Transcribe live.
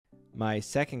My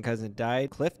second cousin died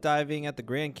cliff diving at the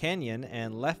Grand Canyon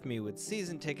and left me with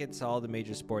season tickets to all the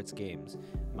major sports games.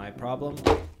 My problem?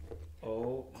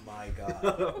 Oh my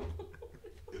God.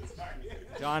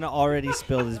 John already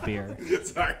spilled his beer.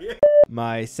 Sorry.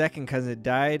 My second cousin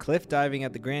died cliff diving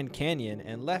at the Grand Canyon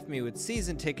and left me with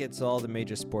season tickets to all the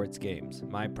major sports games.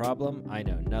 My problem? I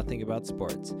know nothing about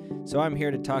sports. So I'm here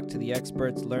to talk to the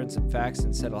experts, learn some facts,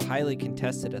 and settle highly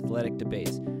contested athletic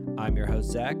debates. I'm your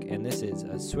host, Zach, and this is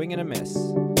A Swing and a Miss.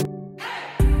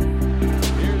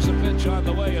 Here's a pitch on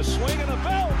the way, a swing and a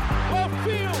belt, left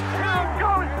field. Here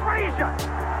goes Frazier,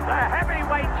 the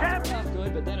heavyweight champion. Not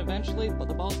good, but then eventually,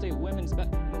 the Ball State women's team.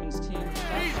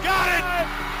 He's got it!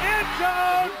 End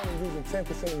zone! You're using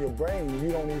 10% of your brain, you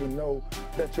don't even know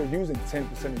that you're using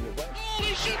 10% of your brain. Oh,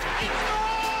 he shoots!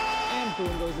 And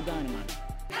boom goes the dynamite.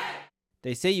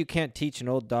 They say you can't teach an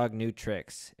old dog new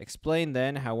tricks. Explain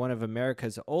then how one of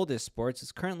America's oldest sports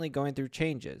is currently going through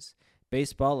changes.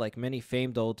 Baseball, like many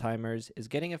famed old-timers, is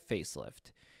getting a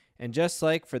facelift. And just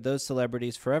like for those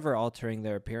celebrities forever altering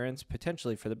their appearance,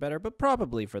 potentially for the better, but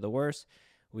probably for the worse,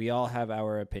 we all have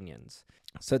our opinions.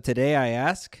 So today I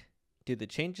ask, do the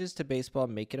changes to baseball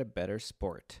make it a better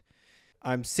sport?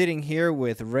 I'm sitting here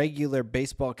with regular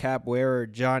baseball cap wearer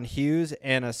John Hughes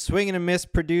and a swing and a miss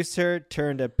producer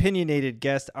turned opinionated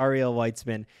guest Arielle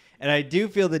Weitzman. And I do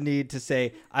feel the need to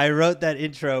say I wrote that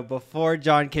intro before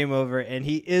John came over, and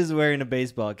he is wearing a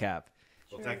baseball cap.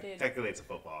 Well, technically it's a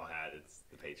football hat. It's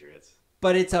the Patriots.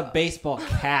 But it's a baseball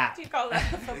cap. Do you call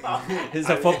that a football hat? It's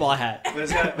a football hat. But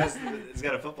it's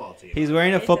got a football team. He's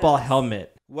wearing a It football does.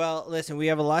 helmet. Well, listen, we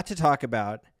have a lot to talk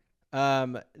about.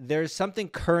 There's something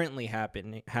currently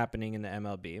happening in the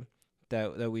MLB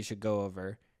that we should go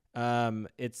over.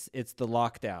 It's the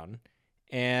lockdown,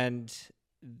 and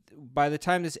by the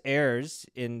time this airs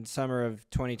in summer of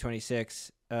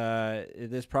 2026,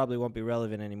 this probably won't be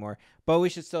relevant anymore. But we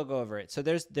should still go over it. So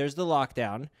there's the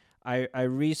lockdown. I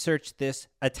researched this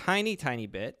a tiny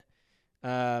bit.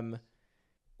 John,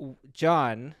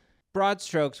 broad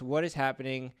strokes, what is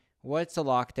happening? What's a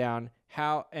lockdown?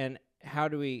 How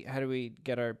do we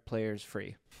get our players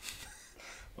free?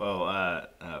 Well,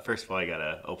 first of all, you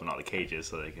gotta open all the cages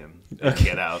so they can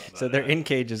get out. So they're in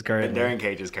cages currently. They're in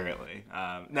cages currently.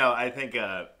 No, I think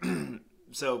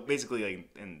so. Basically, like,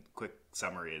 in quick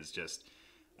summary, is just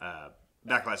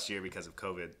back last year because of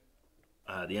COVID,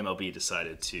 the MLB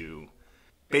decided to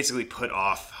basically put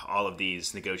off all of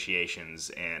these negotiations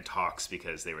and talks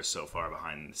because they were so far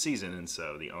behind the season, and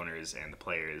so the owners and the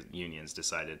players unions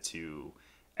decided to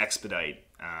expedite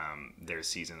their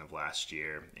season of last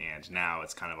year, and now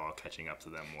it's kind of all catching up to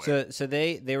them. So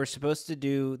they were supposed to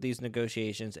do these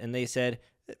negotiations, and they said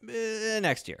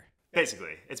next year.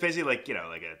 Basically, it's basically like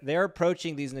They're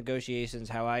approaching these negotiations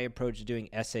how I approach doing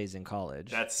essays in college.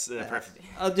 that's perfect.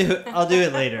 I'll do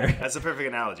it later. That's a perfect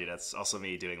analogy. That's also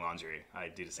me doing laundry. I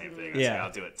do the same thing. I Yeah. say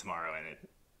I'll do it tomorrow, and it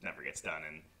never gets done,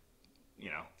 and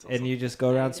it's And you just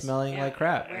go around smelling like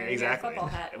crap. Wearing your exactly. football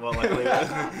hat. Well,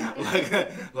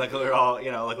 luckily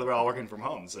we're all working from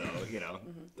home, so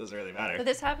doesn't really matter. But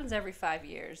this happens every 5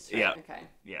 years, right? Yeah. Okay.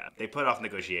 Yeah, they put off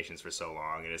negotiations for so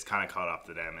long, and it's kind of caught up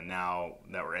to them. And now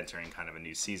that we're entering kind of a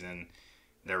new season,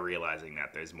 they're realizing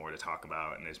that there's more to talk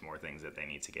about and there's more things that they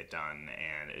need to get done.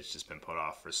 And it's just been put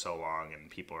off for so long,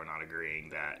 and people are not agreeing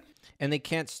that. And they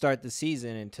can't start the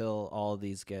season until all of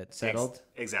these get settled.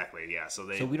 Exactly, yeah. So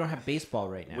we don't have baseball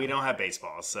right now. we don't have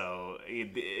baseball, so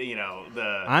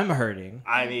I'm hurting.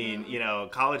 I mean,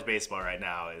 college baseball right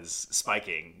now is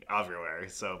spiking everywhere.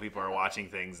 So people are watching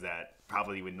things that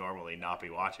probably would normally not be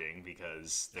watching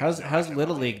because How's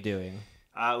Little League doing?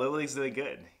 Little League's doing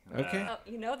good. Okay. Oh,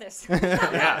 you know this.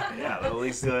 Yeah. Little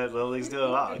League's doing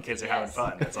well. The kids are having Yes.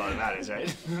 fun. That's all that matters,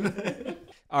 right?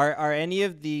 Are any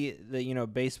of the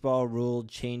baseball rule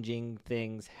changing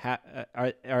things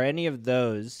are any of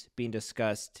those being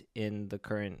discussed in the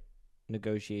current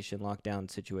negotiation lockdown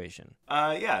situation?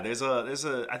 Yeah. There's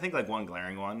a I think like one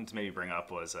glaring one to maybe bring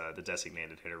up was the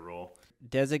designated hitter rule.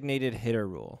 Designated hitter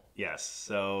rule. Yes.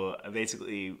 So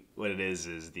basically, what it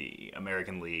is the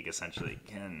American League essentially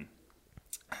can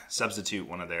substitute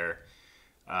one of their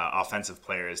offensive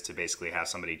players to basically have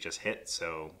somebody just hit.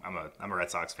 So I'm a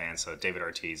Red Sox fan, so David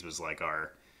Ortiz was like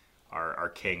our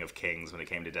king of kings when it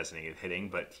came to designated hitting,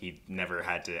 but he never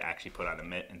had to actually put on a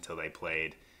mitt until they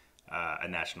played a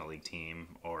National League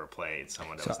team or played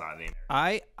someone that was not named.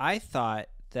 I thought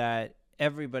that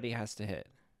everybody has to hit.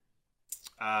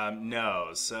 No.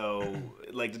 So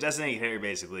like the designated hitter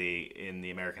basically in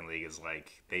the American League is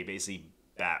like they basically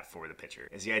bat for the pitcher.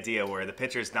 Is the idea where the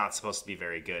pitcher's not supposed to be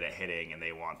very good at hitting and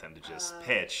they want them to just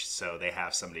pitch, so they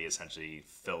have somebody essentially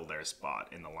fill their spot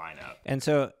in the lineup. And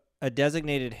so a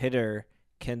designated hitter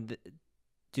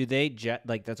do they jet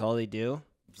like that's all they do?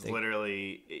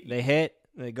 They hit,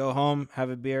 they go home, have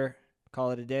a beer,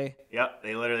 call it a day. Yep,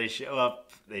 they literally show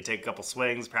up, they take a couple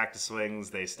swings, practice swings,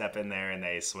 they step in there and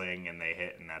they swing and they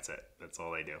hit, and that's it. That's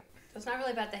all they do. So it's not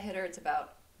really about the hitter, it's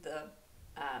about the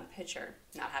pitcher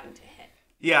not having to hit.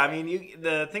 Yeah, I mean,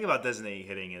 the thing about designated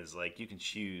hitting is, like, you can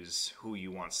choose who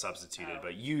you want substituted,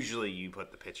 but usually you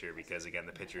put the pitcher because, again,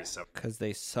 the pitcher is because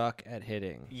they suck at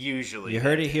hitting. Usually. You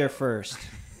heard it here first.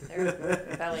 They're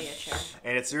belly itcher.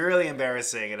 And it's really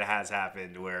embarrassing, and it has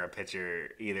happened where a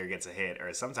pitcher either gets a hit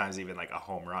or sometimes even, like, a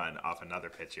home run off another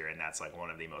pitcher, and that's, like,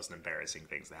 one of the most embarraing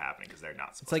things to happen because they're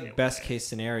not supposed to. It's like best case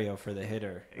scenario for the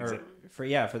hitter.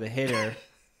 Exactly. Or for the hitter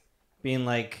being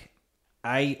like,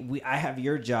 I have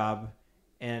your job.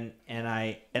 And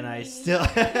I still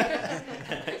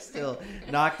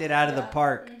knocked it out of the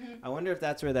park. I wonder if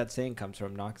that's where that saying comes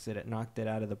from. Knocked it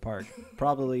out of the park.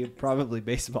 Probably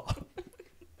baseball.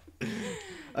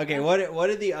 Okay, what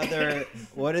are the other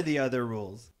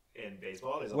rules? In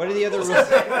baseball, what are the other rules?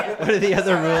 What are the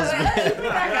other rules?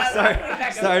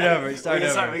 Start over. We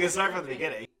can start from the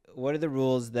beginning. What are the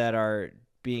rules that are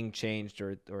being changed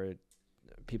or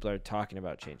people are talking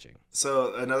about changing?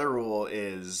 So another rule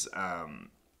is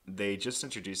they just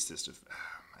introduced this.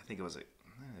 I think it was like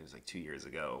 2 years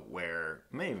ago, where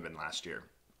it may have been last year,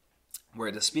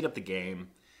 where to speed up the game,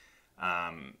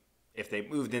 if they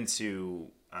moved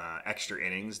into extra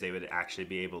innings, they would actually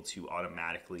be able to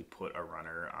automatically put a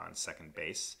runner on second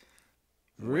base.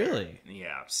 Really?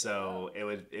 Yeah. So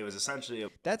it was essentially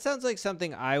that sounds like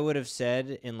something I would have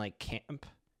said in like camp.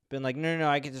 Been like, no,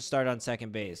 I get to start on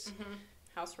second base. Mm-hmm.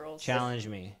 House rules. Challenge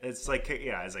me. It's like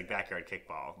it's like backyard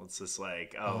kickball. It's just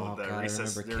like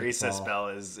the recess bell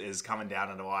is coming down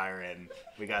on the wire, and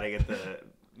we got to get the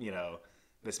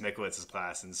Miss Mikowitz's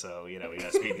class, and so we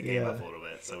got to speed the game up a little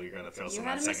bit. So we're gonna throw some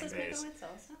on second base.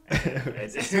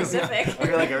 It's specific. I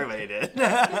feel like everybody did.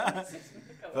 But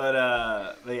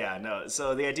yeah, no.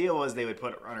 So the idea was they would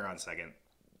put a runner on second.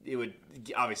 It would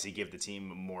obviously give the team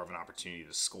more of an opportunity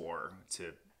to score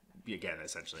to. Again,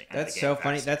 essentially. That's so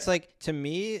funny. That's like, to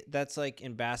me, that's like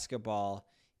in basketball,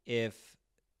 if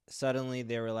suddenly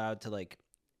they were allowed to like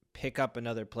pick up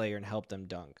another player and help them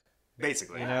dunk.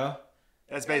 Basically.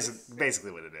 That's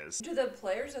basically what it is. Do the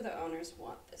players or the owners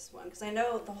want this one? Because I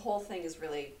know the whole thing is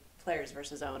really players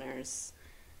versus owners.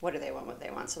 What do they want, what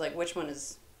they want? So like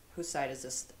whose side is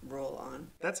this rule on?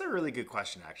 That's a really good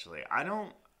question, actually. I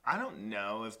don't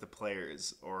know if the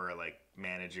players or like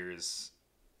managers...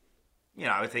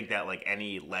 I would think that like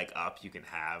any leg up you can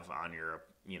have on your,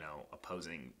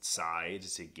 opposing side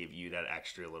to give you that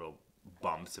extra little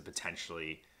bump to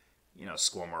potentially,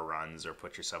 score more runs or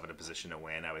put yourself in a position to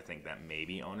win. I would think that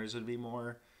maybe owners would be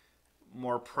more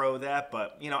pro that,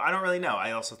 but I don't really know.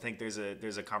 I also think there's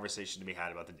a conversation to be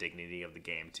had about the dignity of the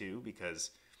game too,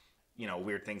 because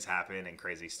weird things happen and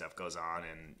crazy stuff goes on,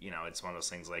 and it's one of those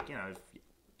things like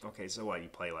okay, so what, you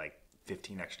play like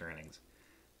 15 extra innings.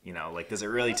 Does it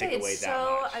really take away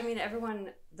that much? I mean,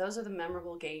 those are the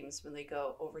memorable games when they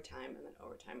go overtime and then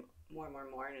overtime more and more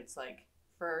and more. And it's like,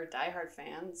 for diehard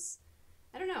fans,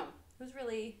 I don't know. Who's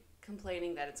really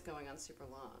complaining that it's going on super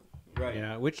long? Right.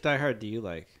 Yeah. Which diehard do you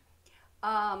like?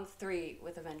 3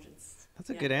 with a vengeance. That's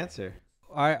a good answer.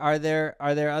 Are there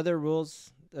other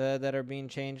rules that are being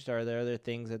changed? Are there other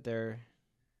things that they're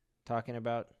talking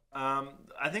about?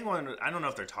 I think I don't know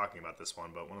if they're talking about this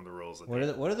one, but one of the rules. That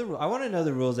what are the? I want to know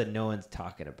the rules that no one's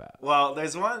talking about. Well,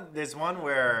 there's one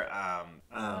where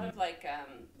one of like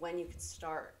when you can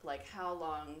start, like how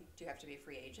long do you have to be a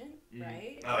free agent,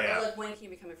 right? Oh yeah. Or like when can you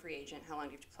become a free agent? How long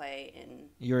do you have to play in?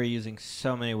 You're using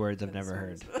so many words I've never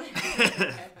heard.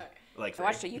 Like I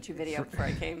watched a YouTube video before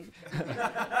I came.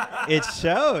 It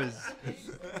shows.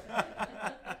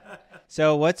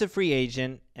 So, what's a free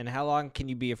agent, and how long can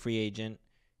you be a free agent?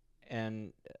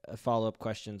 And follow-up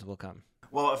questions will come.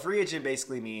 Well, a free agent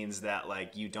basically means that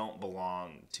like you don't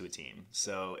belong to a team.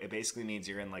 So it basically means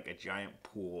you're in like a giant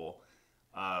pool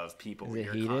of people. Is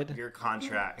it heated? Your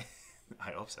contract.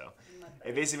 I hope so.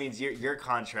 It basically means your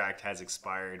contract has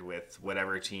expired with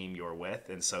whatever team you're with,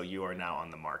 and so you are now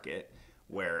on the market.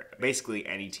 Where basically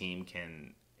any team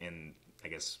can, in I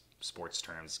guess sports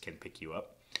terms, can pick you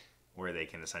up. Where they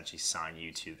can essentially sign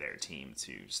you to their team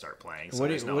to start playing. So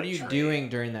what are you doing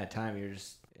during that time? You're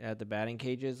just at the batting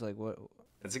cages? Like what?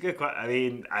 It's a good question. I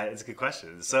mean, it's a good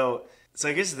question. So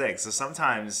here's the thing. So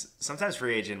sometimes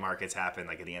free agent markets happen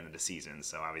like at the end of the season.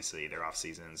 So obviously they're off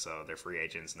season, so they're free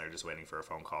agents and they're just waiting for a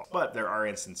phone call. But there are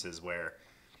instances where,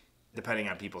 depending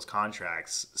on people's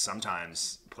contracts,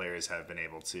 sometimes players have been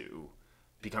able to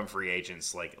become free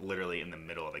agents like literally in the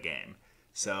middle of a game.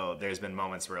 So there's been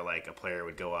moments where like a player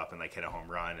would go up and like hit a home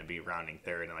run and be rounding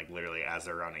third, and like literally as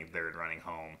they're rounding third, running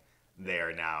home, they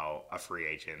are now a free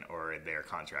agent or their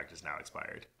contract is now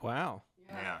expired. Wow.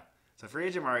 Yeah. So free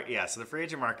agent market, so the free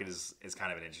agent market is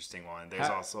kind of an interesting one. There's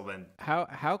also been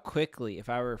How quickly, if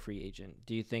I were a free agent,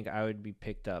 do you think I would be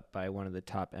picked up by one of the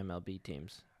top MLB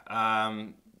teams?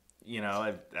 you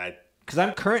know, I Because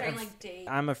I'm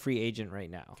I'm a free agent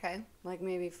right now. Okay, like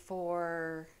maybe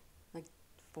 4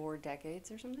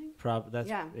 decades or something. That's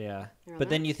Yeah. yeah. Around But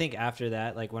then there. you think after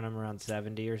that, like when I'm around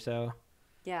 70 or so,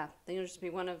 Yeah, then you'll just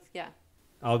be one of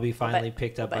I'll be finally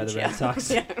picked up by the Red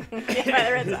Sox. Yeah, by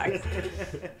the Red Sox.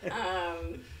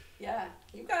 Yeah,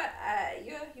 you got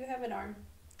you have an arm.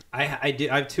 I do.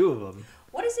 I have 2 of them.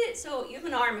 What is it? So you have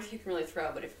an arm if you can really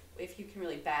throw, but if you can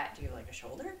really bat, do you have like a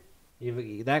shoulder?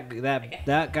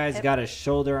 That guy's got a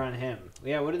shoulder on him.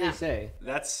 Yeah. What did they say?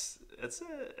 that's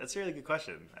a really good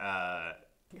question.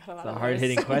 It's a hard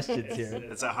hitting question here.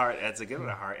 It's a good one.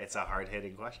 It's a hard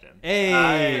hitting question.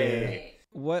 Hey.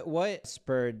 What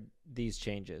spurred these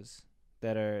changes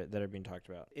that are being talked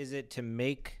about? Is it to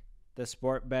make the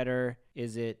sport better?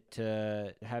 Is it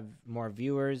to have more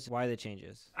viewers? Why the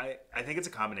changes? I think it's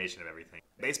a combination of everything.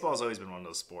 Baseball has always been one of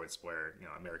those sports where, you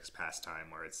know, America's pastime,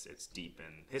 where it's deep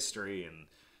in history, and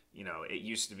you know, it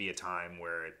used to be a time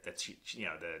where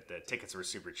the tickets were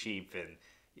super cheap, and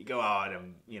you go out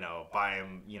and, you know, buy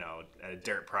them, you know, at a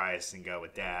dirt price and go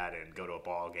with dad and go to a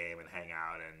ball game and hang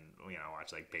out and, you know,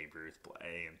 watch like Babe Ruth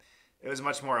play. And it was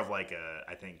much more of like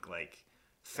I think like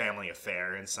family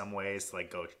affair in some ways to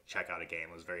like go check out a game.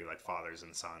 It was very like fathers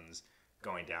and sons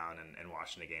going down and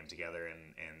watching a game together,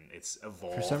 and it's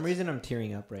evolved. For some reason, I'm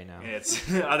tearing up right now. And it's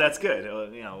that's good.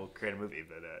 You know, we'll create a movie,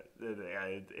 but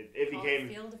it became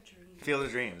Field of Dreams. Field of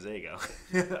Dreams. There you go.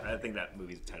 I think that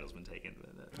movie's title's been taken. But,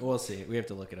 We'll see. We have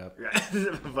to look it up.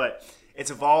 yeah. But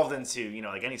it's evolved into, you know,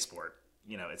 like any sport.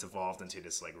 You know, it's evolved into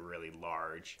this like really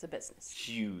large, It's a business.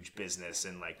 huge business,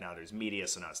 and like now there's media,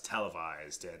 so now it's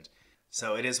televised, and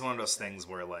so it is one of those things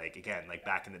where, like, again, like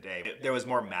back in the day, there was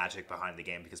more magic behind the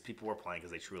game because people were playing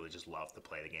because they truly just loved to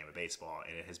play the game of baseball,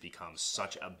 and it has become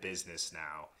such a business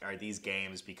now. Are these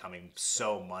games becoming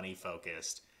so money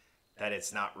focused that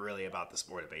it's not really about the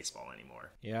sport of baseball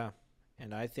anymore? Yeah.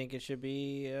 And I think it should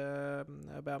be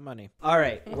about money. All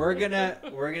right, we're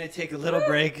gonna take a little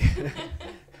break.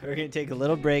 We're gonna take a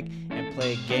little break and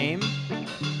play a game.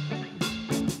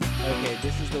 Okay,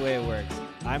 this is the way it works.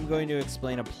 I'm going to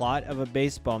explain a plot of a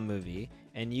baseball movie,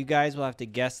 and you guys will have to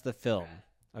guess the film.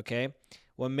 Okay?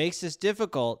 What makes this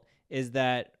difficult is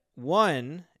that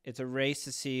 1, it's a race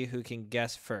to see who can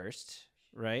guess first,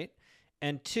 right?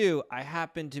 And 2, I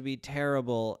happen to be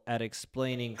terrible at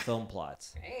explaining film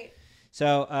plots. Great.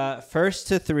 So 1st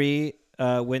to 3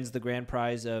 wins the grand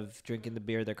prize of drinking the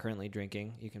beer they're currently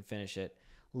drinking. You can finish it.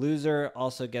 Loser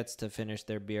also gets to finish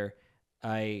their beer.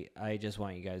 I just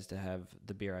want you guys to have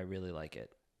the beer. I really like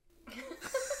it.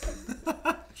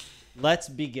 Let's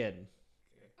begin.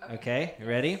 Okay,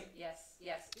 ready? Yes.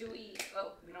 Do we?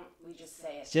 Oh, we don't. We just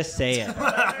say it. Just say it.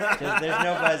 There's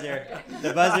no buzzer.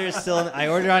 The buzzer is still. I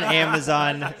ordered on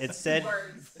Amazon. It said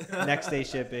next day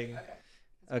shipping.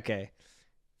 Okay.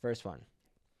 First one.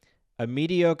 A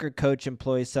mediocre coach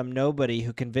employs some nobody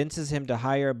who convinces him to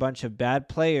hire a bunch of bad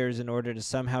players in order to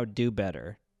somehow do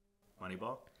better.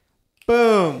 Moneyball?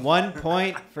 Boom! 1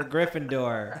 point for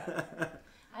Gryffindor.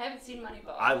 I haven't seen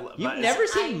Moneyball. You've never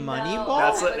seen I know.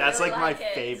 Moneyball? That's like my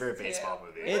it, favorite too. baseball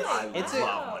movie. It's I a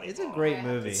love Moneyball. it's a great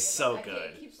movie. It's so It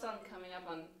good. keeps on coming up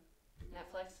on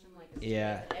Netflix, and I'm like, is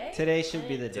Yeah. today? Today should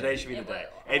be the day. Today should be the It day.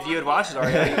 will. If you had watched it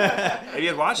already, if you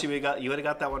had watched it, you would have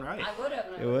got that one right. I would have.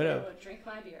 You would have. Drink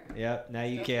my beer. Yep. Now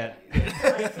you can't.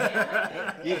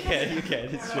 You You can. You can.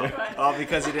 It's true. All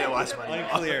because you didn't watch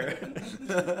Moneyball. Unclear.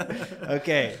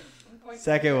 Okay.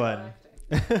 Second one.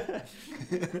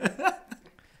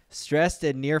 Stressed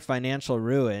and near financial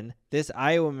ruin, this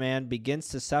Iowa man begins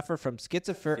to suffer from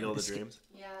schizophrenia. Field of Dreams.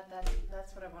 Yeah,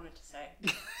 that's what I wanted to say.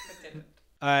 But didn't.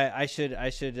 I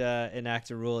should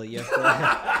enact a rule. You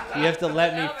have to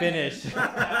let me finish.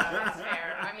 That's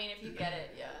fair. I mean, if you get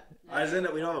it, yeah. I was in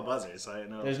it. We don't have a buzzer, so I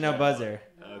didn't know. There's no buzzer.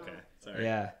 Okay, sorry.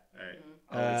 Yeah. All right.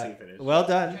 I'll let you finish. Well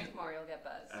done. Drink more, you'll get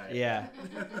buzzed. All right. Yeah.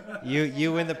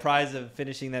 You win the prize of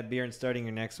finishing that beer and starting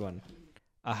your next one.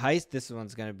 A heist. This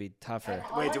one's gonna be tougher.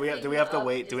 Wait, do we have to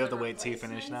wait? Do we have to wait till you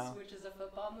finish now? Which is a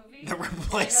football movie. The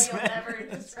Replacement. I know you'll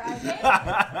never describe it. But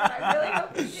I really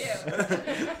hope you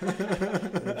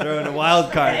do. Throw in a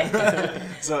wild card.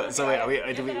 So wait,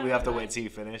 we have to wait till you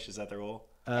finish? Is that the rule?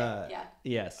 Yeah.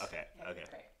 Yes. Okay. Great.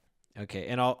 Okay,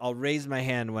 and I'll raise my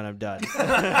hand when I'm done, so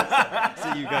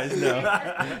you guys know.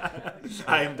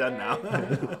 I am done now.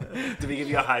 Do we give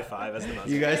you a high five as the buzzer?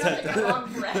 You guys have Take a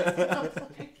long breath.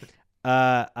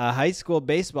 A high school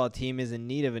baseball team is in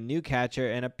need of a new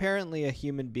catcher, and apparently a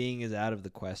human being is out of the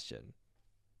question.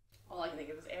 All I can think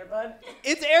of is Air Bud.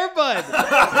 It's Air Bud!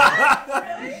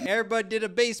 Air Bud did a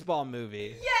baseball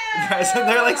movie. Isn't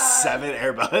there like 7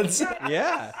 Air Buds?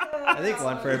 Yeah. I think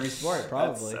one for every sport,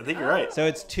 probably. I think you're right. So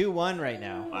it's 2-1 right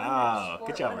now. Wow.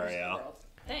 Good job, Wonders of the Arielle. world.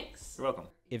 Thanks. You're welcome.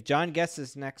 If John gets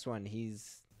this next one,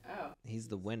 he's Oh,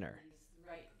 the winner.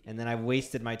 right. And then I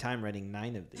wasted my time writing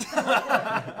 9 of these.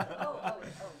 Yeah.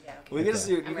 We could just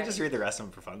you I'm could just ready. read the rest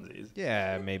of them for funsies.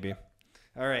 Yeah, maybe.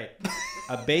 All right.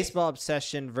 A baseball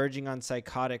obsession verging on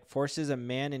psychotic forces a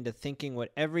man into thinking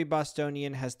what every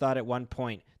Bostonian has thought at one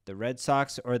point: the Red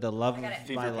Sox or the love of got it. my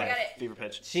Fever life. got it. Fever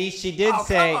pitch. She did Oh,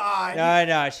 say come on.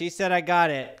 no. She said I got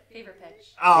it. Fever pitch.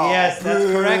 Oh, Yes, that's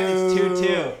boo. correct. It's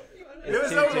 2-2. There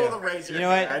was no rule to raise your You know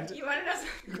what? hand. You want to know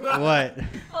something? What?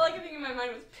 All I could think in my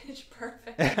mind was Pitch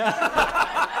Perfect.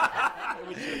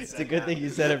 It's a good thing you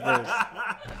said it first.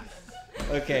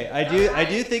 Okay, I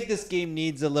do think this game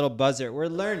needs a little buzzer. We're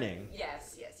learning.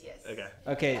 Yes. Okay.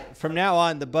 Okay, from now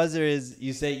on, the buzzer is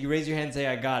you raise your hand and say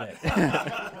I got it.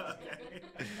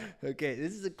 Okay,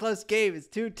 this is a close game. It's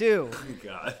 2-2.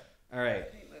 God. All right.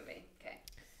 Great movie. Okay.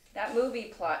 That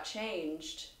movie plot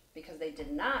changed because they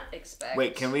did not expect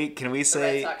Wait, can we the Red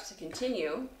say Sox to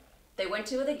continue. They went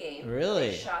to the game. Really?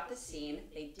 They shot the scene.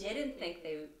 They didn't think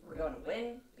they were going to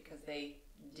win because they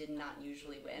did not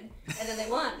usually win. And then they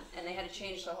won, and they had to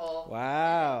change the whole...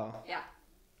 Wow. Yeah.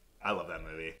 I love that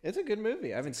movie. It's a good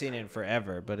movie. I haven't seen it in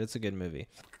forever, but it's a good movie.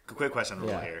 Quick question rule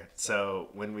Yeah. here. So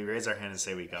when we raise our hand and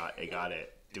say we got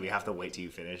it, do we have to wait till you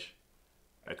finish?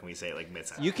 Or can we say it like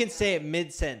mid-sentence? You can say it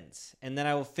mid-sentence, and then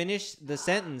I will finish the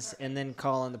sentence and then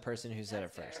call on the person who said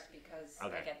it Fair, first. because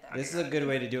Okay. I get that. This is a good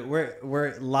way to do it.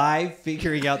 We're live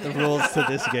figuring out the rules to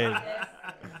this game.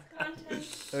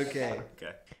 Content. Okay.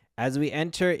 Okay. As we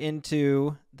enter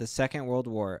into the Second World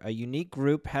War, a unique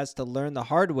group has to learn the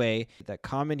hard way that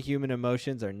common human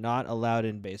emotions are not allowed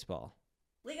in baseball.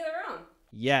 League of Their Own.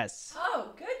 Yes.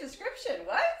 Oh, good description.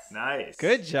 What? Nice.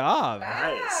 Good job. Wow.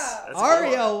 Nice. That's a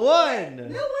good Arielle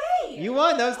won. No way. You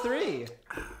won. That was 3.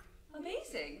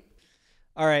 Amazing.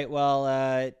 All right.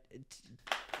 Well,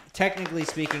 technically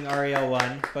speaking, Arielle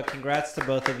won, but congrats to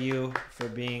both of you for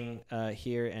being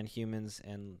here and humans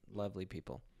and lovely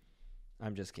people.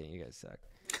 I'm just kidding. You guys suck.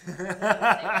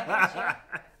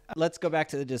 Let's go back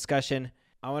to the discussion.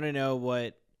 I want to know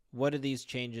what of these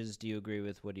changes do you agree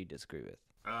with? What do you disagree with?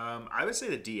 I would say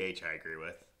the DH I agree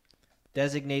with.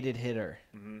 Designated hitter.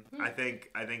 I think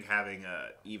having a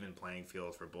even playing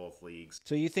field for both leagues.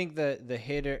 So you think the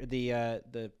hitter,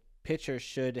 the pitcher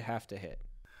should have to hit?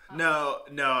 No,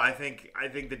 I think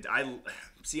that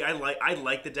I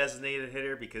like the designated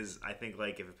hitter because I think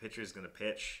like if a pitcher is gonna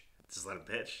pitch, just let him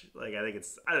pitch. Like I think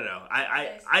I don't know.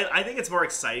 I think it's more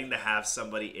exciting to have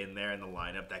somebody in there in the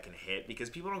lineup that can hit because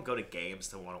people don't go to games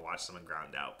to want to watch someone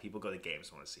ground out. People go to games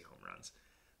to want to see home runs.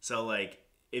 So like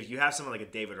if you have someone like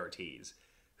a David Ortiz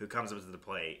who comes up to the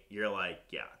plate, you're like,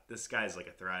 yeah, this guy's like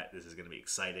a threat. This is gonna be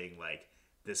exciting. Like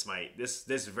this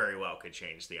very well could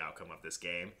change the outcome of this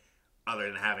game. Other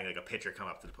than having like a pitcher come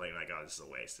up to the plate and like, oh, this is a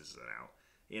waste, this is an out.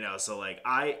 You know, so like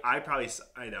I probably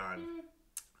side on.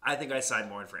 I think I side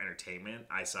more in for entertainment.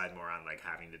 I side more on like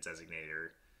having the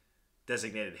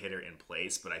designated hitter in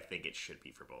place, but I think it should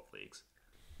be for both leagues.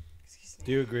 Excuse me.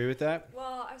 Do you agree with that?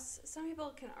 Well, some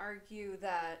people can argue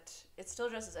that it's still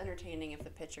just as entertaining if the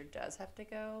pitcher does have to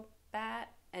go bat,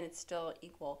 and it's still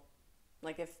equal.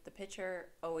 Like if the pitcher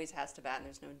always has to bat and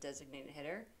there's no designated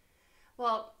hitter.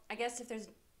 Well, I guess if there's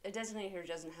a designated hitter,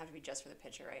 doesn't have to be just for the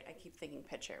pitcher, right? I keep thinking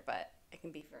pitcher, but it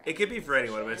can be for It could be for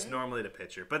anyone, but it's position. normally the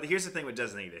pitcher. But here's the thing with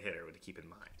designated hitter, to keep in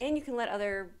mind. And you can let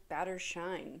other batters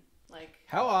shine. Like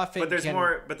How often? But there's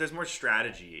more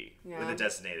strategy with Yeah. a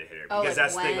designated hitter Oh, because like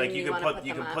that's the thing. when Like you you wanna can put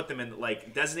you them can up. put them in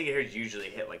like designated hitters usually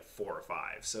hit like 4 or 5.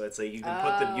 So it's like you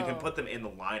can put them in the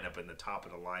lineup in the top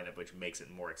of the lineup, which makes it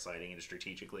more exciting and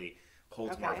strategically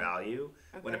holds more Okay. value.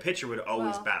 When a Okay. pitcher would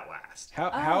always Well- bat last. How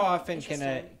Oh, often can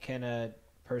interesting. a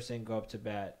person go up to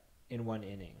bat in one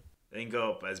inning? They can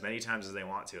go up as many times as they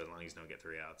want to as long as you don't get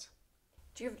 3 outs.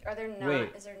 are there 9?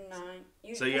 Wait. Is there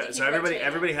 9? So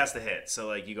everybody has to hit. So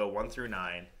like you go 1 through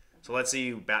 9. So let's say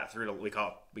you bat through we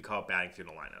call it batting through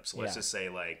the lineup. So let's Yeah. just say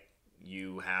like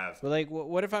you have But like,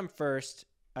 what if I'm first?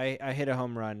 I hit a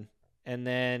home run, and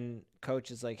then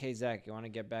coach is like, "Hey Zach, you want to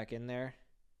get back in there?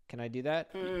 Can I do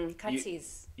that?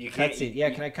 Cutsies. You can't. Cutscene. Yeah,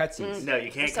 can I cutscenes? No,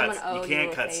 you can't If someone cut. You owed can't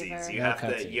you a cut favor. scenes. No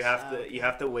cutscenes. You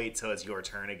have to wait till it's your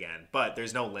turn again. But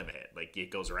there's no limit. Like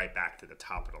it goes right back to the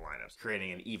top of the lineups,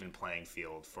 creating an even playing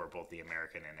field for both the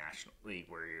American and National League,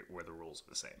 where the rules are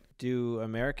the same. Do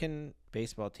American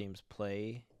baseball teams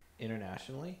play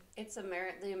internationally? It's the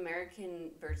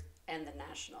American and the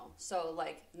national. So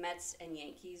like Mets and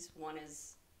Yankees, one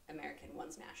is American,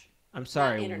 one's national. I'm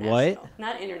sorry, Not what? international.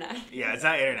 Not international. Yeah, it's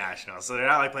not international, so they're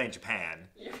not like playing Japan.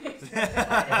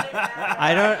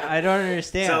 I don't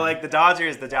understand. So like the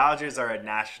Dodgers are a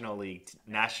National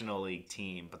League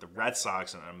team, but the Red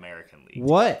Sox are an American League.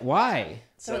 What? Why?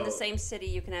 So in the same city,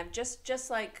 you can have just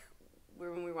like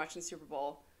when we were watching Super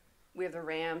Bowl, we have the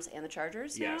Rams and the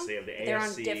Chargers. Yeah, now. so you have the They're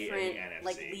AFC on different and the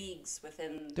like NFC. leagues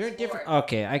within. They're sport. different.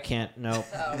 Okay, I can't. No,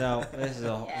 no. This is a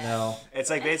no. It's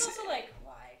like And it's basically. also like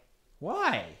why?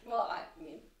 Why? Well, I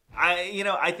mean,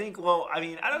 I think. Well, I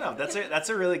mean, I don't know. That's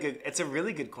a really good. It's a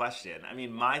really good question. I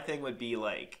mean, my thing would be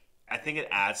like, I think it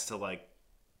adds to like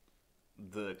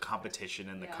the competition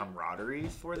and the camaraderie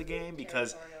for the game,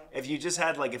 because if you just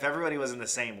had like, if everybody was in the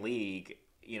same league,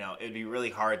 you know, it'd be really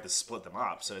hard to split them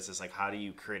up. So it's just like, how do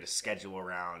you create a schedule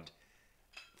around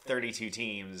 32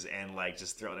 teams and like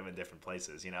just throw them in different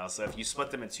places, you know? So if you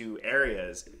split them into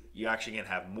areas, you actually can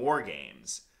have more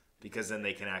games, because then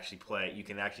they can actually play. You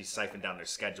can actually siphon down their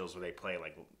schedules where they play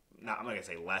like, I'm not gonna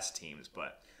say less teams,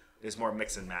 but there's more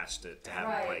mix and match to have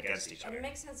them play against each and other. it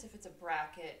makes sense if it's a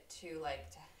bracket to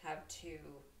have two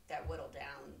that whittle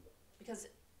down, because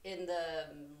in the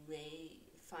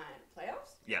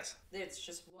playoffs, Yes. it's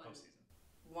just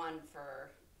one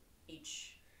for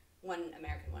each. One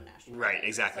American, one national. Right,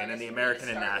 exactly. So And then the it's American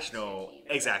and start with national, two teams.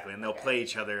 exactly, and they'll play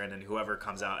each other, and then whoever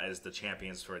comes out as the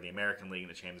champions for the American League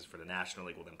and the champions for the National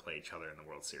League will then play each other in the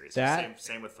World Series. So That-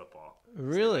 same with football.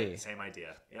 Really? Same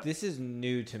idea. Yep. This is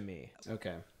new to me.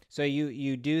 Okay. So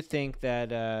you do think that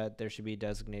there should be a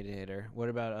designated hitter. What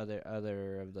about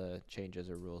other of the changes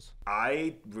or rules?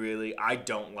 I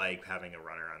don't like having a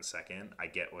runner on second. I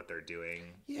get what they're doing.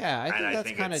 Yeah, I think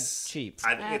that's kind of it's cheap.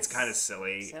 I think it's That's kind of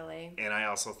silly. silly. And I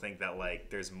also think that like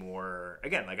there's more.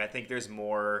 Again, like I think there's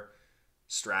more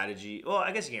strategy. Well,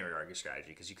 I guess you can't really argue strategy,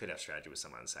 because you could have strategy with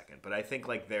someone on second. But I think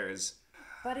like there's.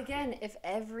 But again, if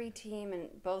every team in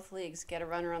both leagues get a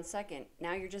runner on second,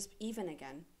 now you're just even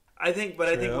again. I think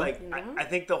like Yeah. I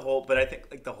think the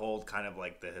whole kind of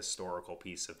like the historical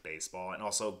piece of baseball, and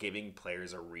also giving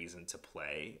players a reason to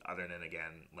play other than,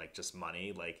 again, like just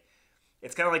money. Like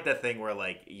it's kind of like that thing where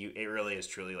like it really is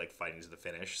truly like fighting to the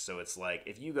finish. So it's like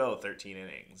if you go 13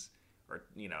 innings or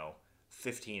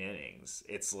 15 innings,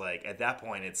 it's like at that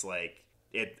point it's like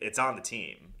it's on the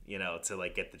team, to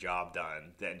like get the job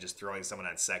done, than just throwing someone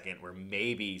on second where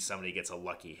maybe somebody gets a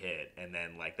lucky hit and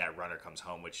then like that runner comes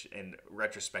home, which in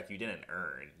retrospect you didn't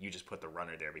earn. You just put the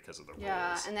runner there because of the Yeah,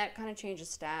 rules. and that kind of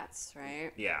changes stats,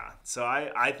 right? Yeah. So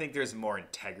I think there's more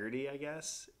integrity, I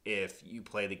guess, if you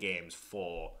play the games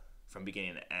full from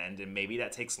beginning to end, and maybe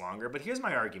that takes longer. But here's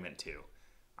my argument too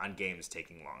on games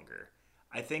taking longer.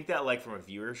 I think that like from a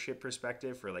viewership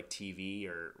perspective for like TV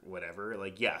or whatever,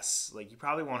 like yes, like you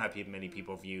probably won't have many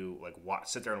people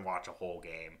sit there and watch a whole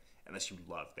game unless you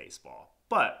love baseball.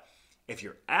 But if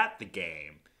you're at the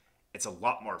game, it's a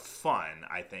lot more fun,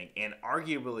 I think. And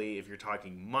arguably, if you're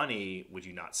talking money, would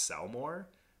you not sell more?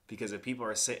 Because if people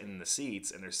are sitting in the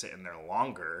seats and they're sitting there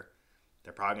longer,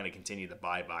 they're probably going to continue to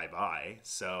buy.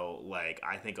 So like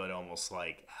I think it almost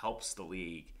like helps the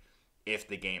league if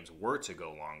the games were to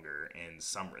go longer in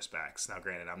some respects. Now,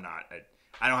 granted,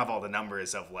 I don't have all the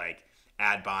numbers of like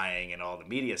ad buying and all the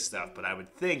media stuff, but I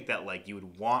would think that like you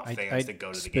would want fans to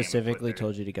go to the game. I specifically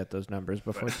told you to get those numbers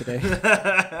before today.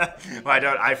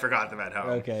 Well, I forgot them at home.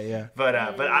 Okay, yeah. But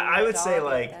I would say Dog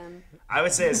like them. I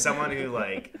would say as someone who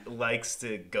like likes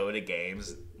to go to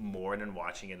games more than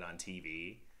watching it on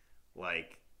TV,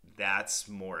 like that's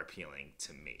more appealing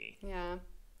to me. Yeah.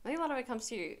 I think a lot of it comes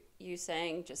to you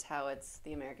saying just how it's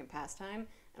the American pastime.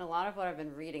 And a lot of what I've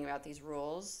been reading about these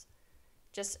rules,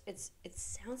 just it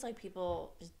sounds like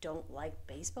people just don't like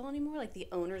baseball anymore. Like the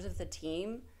owners of the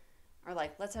team are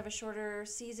like, let's have a shorter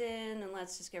season and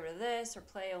let's just get rid of this, or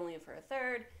play only for a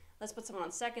third. Let's put someone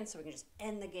on second so we can just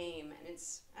end the game. And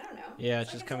it's, I don't know. Yeah,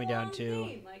 it's just a coming down long to-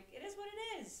 game. Like it is what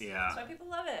it is. Yeah. That's why people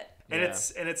love it. And Yeah.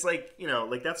 it's like,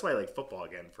 like that's why like football,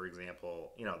 again, for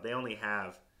example, they only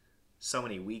have so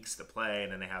many weeks to play,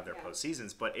 and then they have their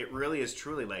postseasons. But it really is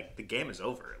truly like the game is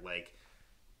over. Like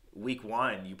week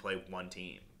 1, you play one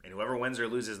team, and whoever wins or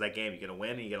loses that game, you get a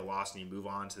win and you get a loss, and you move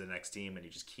on to the next team, and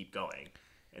you just keep going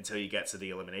until you get to the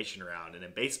elimination round. And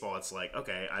in baseball, it's like,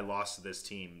 okay, I lost to this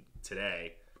team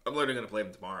today. I'm literally going to play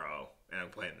them tomorrow, and I'm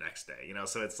playing the next day.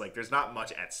 So it's like there's not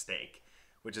much at stake,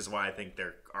 which is why I think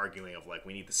they're arguing of like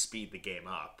we need to speed the game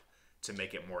up to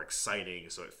make it more exciting,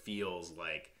 so it feels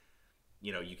like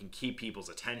you can keep people's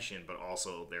attention, but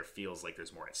also there feels like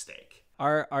there's more at stake.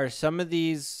 Are some of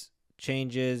these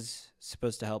changes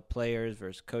supposed to help players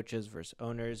versus coaches versus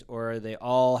owners, or are they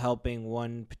all helping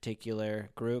one particular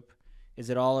group?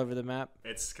 Is it all over the map?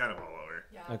 It's kind of all over.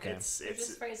 Yeah. Okay. It's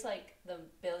just phrased like the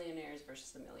billionaires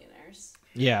versus the millionaires.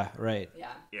 Yeah, right.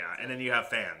 Yeah. Yeah, and then you have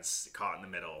fans caught in the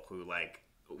middle who like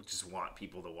just want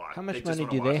people to watch. How much just money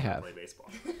wanna do watch they them have? Play baseball.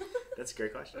 That's a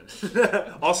great question.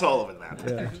 Also all over the map.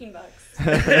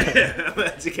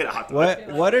 $13. To get out.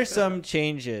 What are some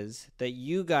changes that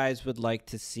you guys would like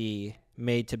to see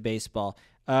made to baseball?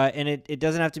 And it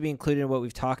doesn't have to be included in what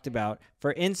we've talked about.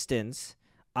 For instance,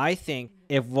 I think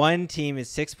if one team is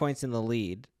 6 points in the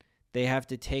lead, they have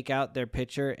to take out their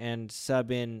pitcher and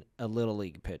sub in a little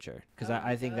league pitcher, because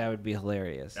I think that would be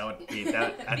hilarious. That would be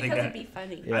that. I think It'd that. be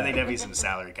funny. I think there'd be some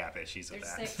salary cap issues with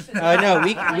There's that. 6. No,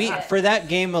 we Like it. for that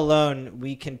game alone,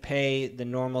 we can pay the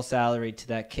normal salary to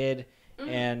that kid,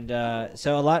 and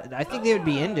so a lot. I think they would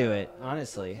be into it.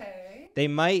 Honestly, Okay. they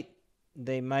might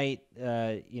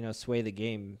sway the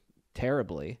game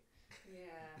terribly. Yeah.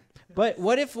 But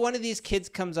what if one of these kids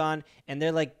comes on and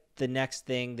they're like the next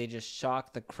thing? They just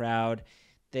shock the crowd.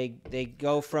 They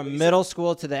go from middle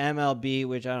school to the MLB,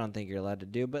 which I don't think you're allowed to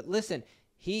do. But listen,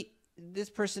 this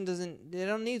person they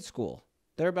don't need school.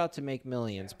 They're about to make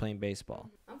millions playing baseball.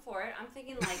 I'm for it. I'm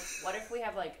thinking like, what if we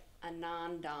have like a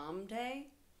non-dom day?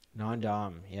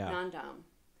 Non-dom, yeah. Non-dom,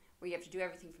 where you have to do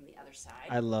everything from the other side.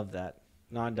 I love that.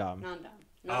 Non-dom. Non-dom.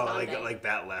 Oh, Non-dom day. like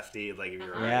bat lefty. Like if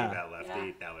you're Uh-huh. writing Yeah. bat lefty,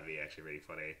 Yeah. that would be actually really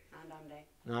funny. Non-dom day.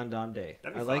 Non-dom day.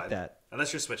 That'd be I like fun. that.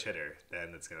 Unless you're switch hitter,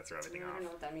 then it's gonna throw everything I don't know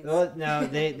off. what that means. Well, no,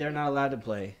 they're not allowed to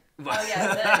play. Oh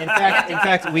yeah. In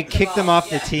fact, we kicked them off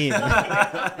the team.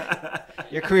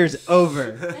 Your career's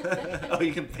over. Oh,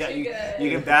 you can bat. You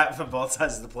good. can bat from both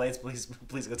sides of the plates.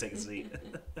 Please go take a seat.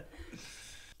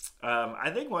 I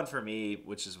think one for me,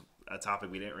 which is a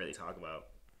topic we didn't really talk about,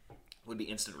 would be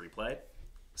instant replay.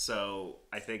 So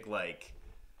I think like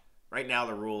right now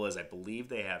the rule is I believe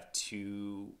they have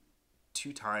two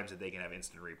times that they can have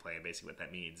instant replay, and basically what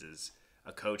that means is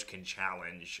a coach can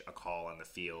challenge a call on the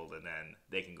field and then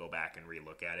they can go back and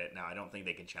relook at it. Now I don't think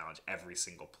they can challenge every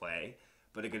single play,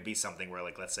 but it could be something where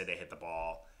like let's say they hit the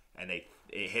ball and it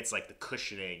hits like the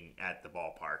cushioning at the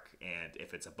ballpark, and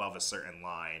if it's above a certain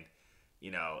line,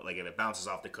 like if it bounces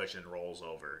off the cushion and rolls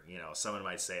over, someone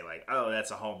might say like, oh,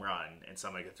 that's a home run, and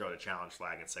somebody could throw the challenge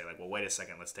flag and say like, well, wait a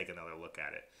second, let's take another look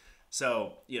at it.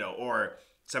 So, or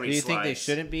somebody Do you think they slides-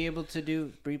 shouldn't be able to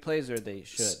do replays, or they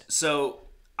should? So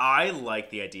I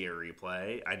like the idea of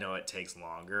replay. I know it takes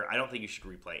longer. I don't think you should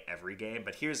replay every game,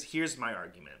 but here's my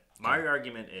argument. My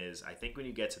argument is I think when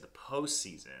you get to the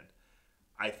postseason,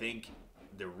 I think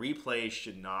the replay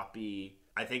should not be.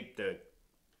 I think the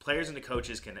players and the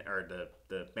coaches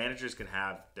the managers can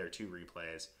have their 2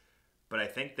 replays, but I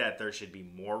think that there should be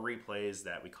more replays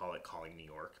that we call it calling New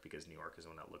York, because New York is the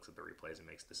one that looks at the replays and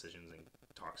makes decisions and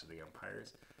talks to the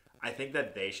umpires. I think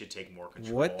that they should take more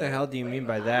control. What the hell do you mean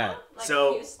by that? Like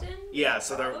So, Houston? yeah,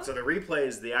 so the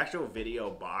replays, the actual video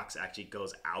box actually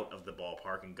goes out of the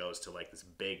ballpark and goes to like this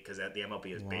big, because the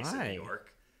MLB is based in Why? New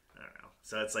York. I don't know.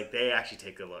 So it's like they actually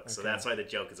take a look. So that's why the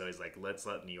joke is always like, let's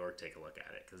let New York take a look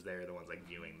at it, because they're the ones like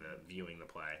viewing the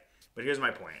play. But here's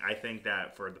my point. I think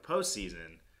that for the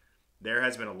postseason, there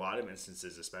has been a lot of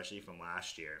instances, especially from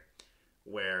last year,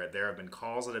 where there have been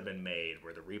calls that have been made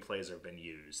where the replays have been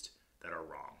used that are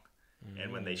wrong.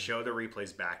 And when they show the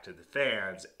replays back to the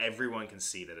fans, everyone can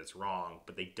see that it's wrong,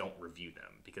 but they don't review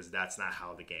them, because that's not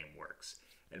how the game works.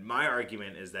 And my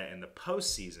argument is that in the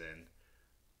postseason,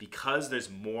 because there's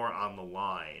more on the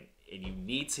line and you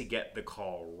need to get the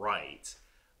call right,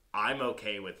 I'm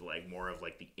okay with like more of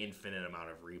like the infinite amount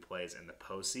of replays in the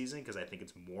postseason, because I think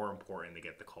it's more important to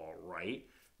get the call right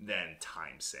than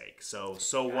time's sake. So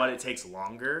what, it takes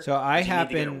longer. So but you need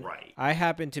to get it right. I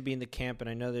happen to be in the camp, and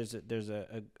I know there's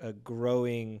a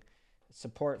growing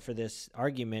support for this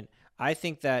argument. I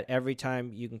think that every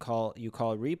time you call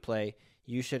a replay,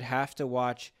 you should have to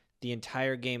watch the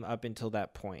entire game up until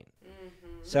that point.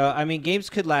 So, I mean, games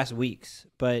could last weeks,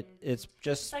 but it's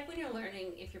just It's like when you're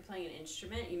learning, if you're playing an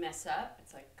instrument, you mess up.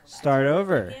 It's like, go back start to the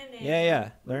over. beginning.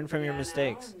 Yeah. Learn from your Yeah,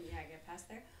 mistakes. and, yeah, get past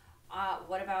there.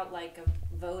 What about like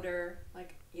a voter,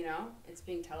 like, it's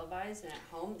being televised and at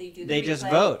home they do the They just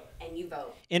replay vote. and you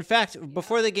vote. In fact,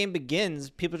 before the game begins,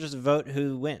 people just vote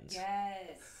who wins.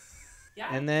 Yes. Yeah.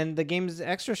 And then the game is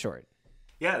extra short.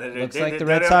 Yeah, Looks like the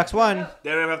Red Sox won.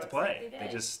 They don't even have to play. They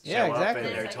just show up and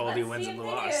they're told who wins and who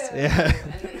lost. Yeah.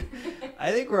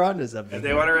 I think we're on to something. If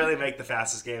they want to really make the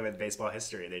fastest game in baseball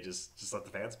history, they just let the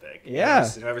fans pick. Yeah.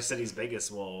 Whoever city's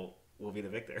biggest will be the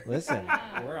victor. Listen,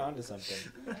 we're on to something.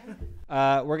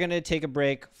 We're going to take a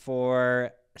break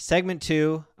for segment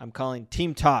 2. I'm calling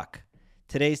Team Talk.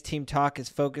 Today's Team Talk is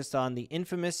focused on the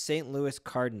infamous St. Louis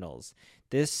Cardinals.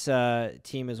 This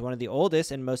team is one of the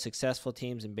oldest and most successful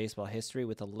teams in baseball history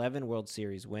with 11 World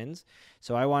Series wins.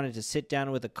 So I wanted to sit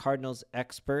down with a Cardinals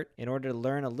expert in order to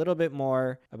learn a little bit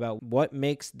more about what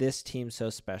makes this team so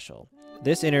special.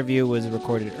 This interview was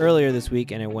recorded earlier this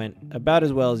week and it went about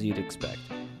as well as you'd expect.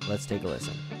 Let's take a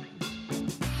listen.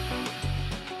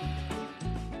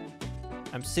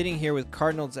 I'm sitting here with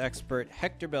Cardinals expert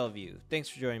Hector Bellevue. Thanks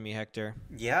for joining me, Hector.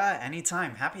 Yeah,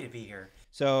 anytime. Happy to be here.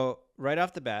 So, right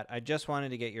off the bat, I just wanted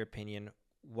to get your opinion.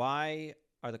 Why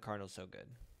are the Cardinals so good?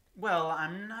 Well,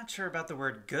 I'm not sure about the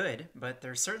word good, but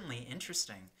they're certainly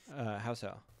interesting. How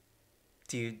so?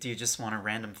 Do you just want a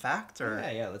random fact? Or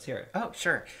Yeah, let's hear it. Oh,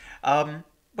 sure.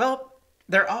 Well,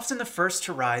 they're often the first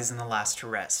to rise and the last to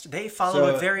rest. They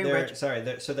follow a very...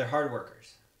 So they're hard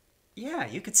workers. Yeah,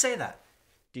 you could say that.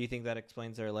 Do you think that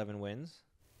explains their 11 wins?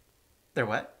 Their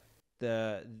what?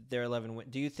 Their 11 wins.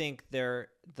 Do you think the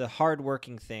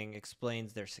hard-working thing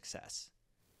explains their success?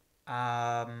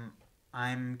 I'm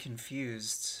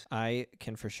confused. I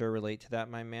can for sure relate to that,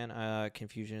 my man.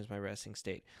 Confusion is my resting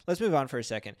state. Let's move on for a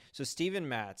second. So Steven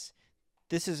Matz,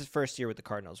 this is his first year with the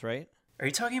Cardinals, right? Are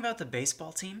you talking about the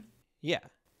baseball team? Yeah.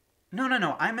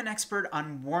 No. I'm an expert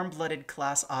on warm-blooded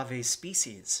class Ave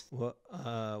species. What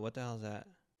the hell is that?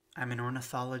 I'm an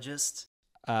ornithologist.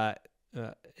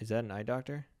 Is that an eye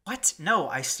doctor? What? No,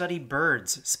 I study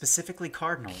birds, specifically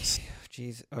cardinals.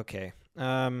 Jeez. Okay.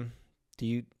 Do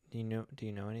you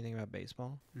know anything about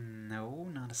baseball? No,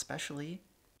 not especially.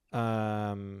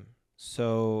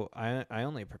 So I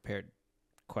only prepared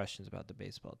questions about the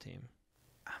baseball team.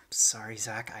 I'm sorry,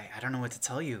 Zach. I don't know what to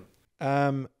tell you.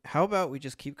 How about we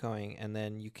just keep going and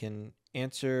then you can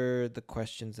answer the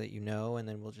questions that you know and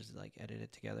then we'll just edit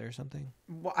it together or something?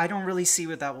 Well, I don't really see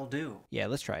what that will do. Yeah,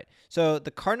 let's try it. So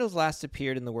the Cardinals last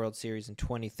appeared in the World Series in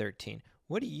 2013.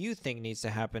 What do you think needs to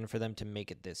happen for them to make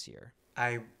it this year?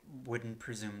 I wouldn't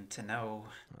presume to know.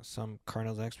 Some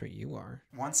Cardinals expert you are.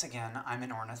 Once again, I'm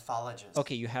an ornithologist.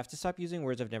 Okay, you have to stop using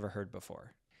words I've never heard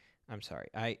before. I'm sorry.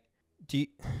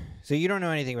 So you don't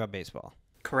know anything about baseball?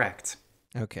 Correct.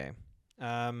 Okay.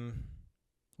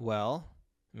 Well,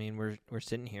 I mean, we're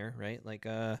sitting here, right?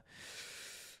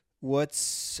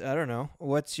 What's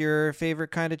your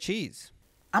favorite kind of cheese?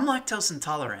 I'm lactose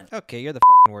intolerant. Okay, you're the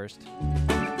fucking worst.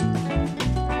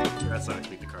 That's not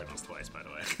beat the Cardinals twice, by the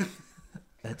way.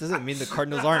 That doesn't mean the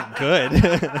Cardinals aren't good.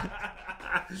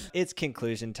 It's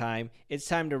conclusion time. It's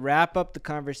time to wrap up the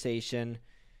conversation.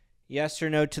 Yes or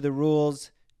no to the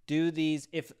rules. Do these,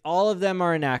 if all of them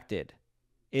are enacted,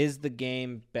 is the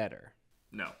game better?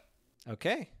 No.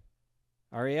 Okay.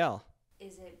 Arielle.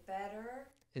 Is it better?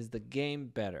 Is the game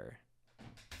better?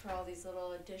 For all these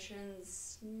little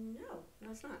additions, no,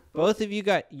 it's not. Both of you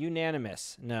got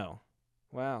unanimous. No.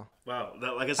 Wow. Wow.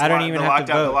 I guess I don't even have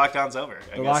to vote. The lockdown's over.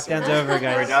 The lockdown's over,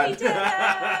 guys. We're done. We did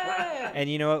it! And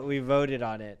you know what? We voted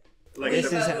on it. We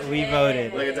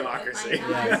voted. Like a democracy.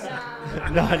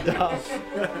 Not dumb.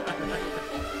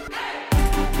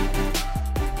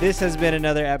 This has been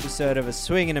another episode of A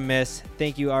Swing and a Miss.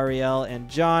 Thank you, Arielle and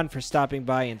John, for stopping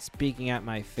by and speaking at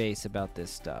my face about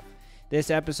this stuff. This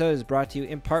episode is brought to you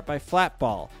in part by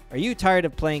Flatball. Are you tired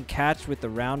of playing catch with the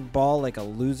round ball like a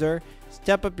loser?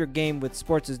 Step up your game with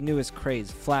sports' newest craze,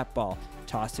 Flatball.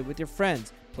 Toss it with your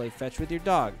friends. Play fetch with your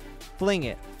dog. Fling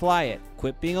it. Fly it.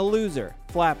 Quit being a loser.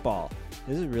 Flatball.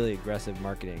 This is really aggressive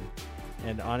marketing.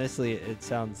 And honestly, it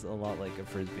sounds a lot like a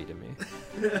Frisbee to me.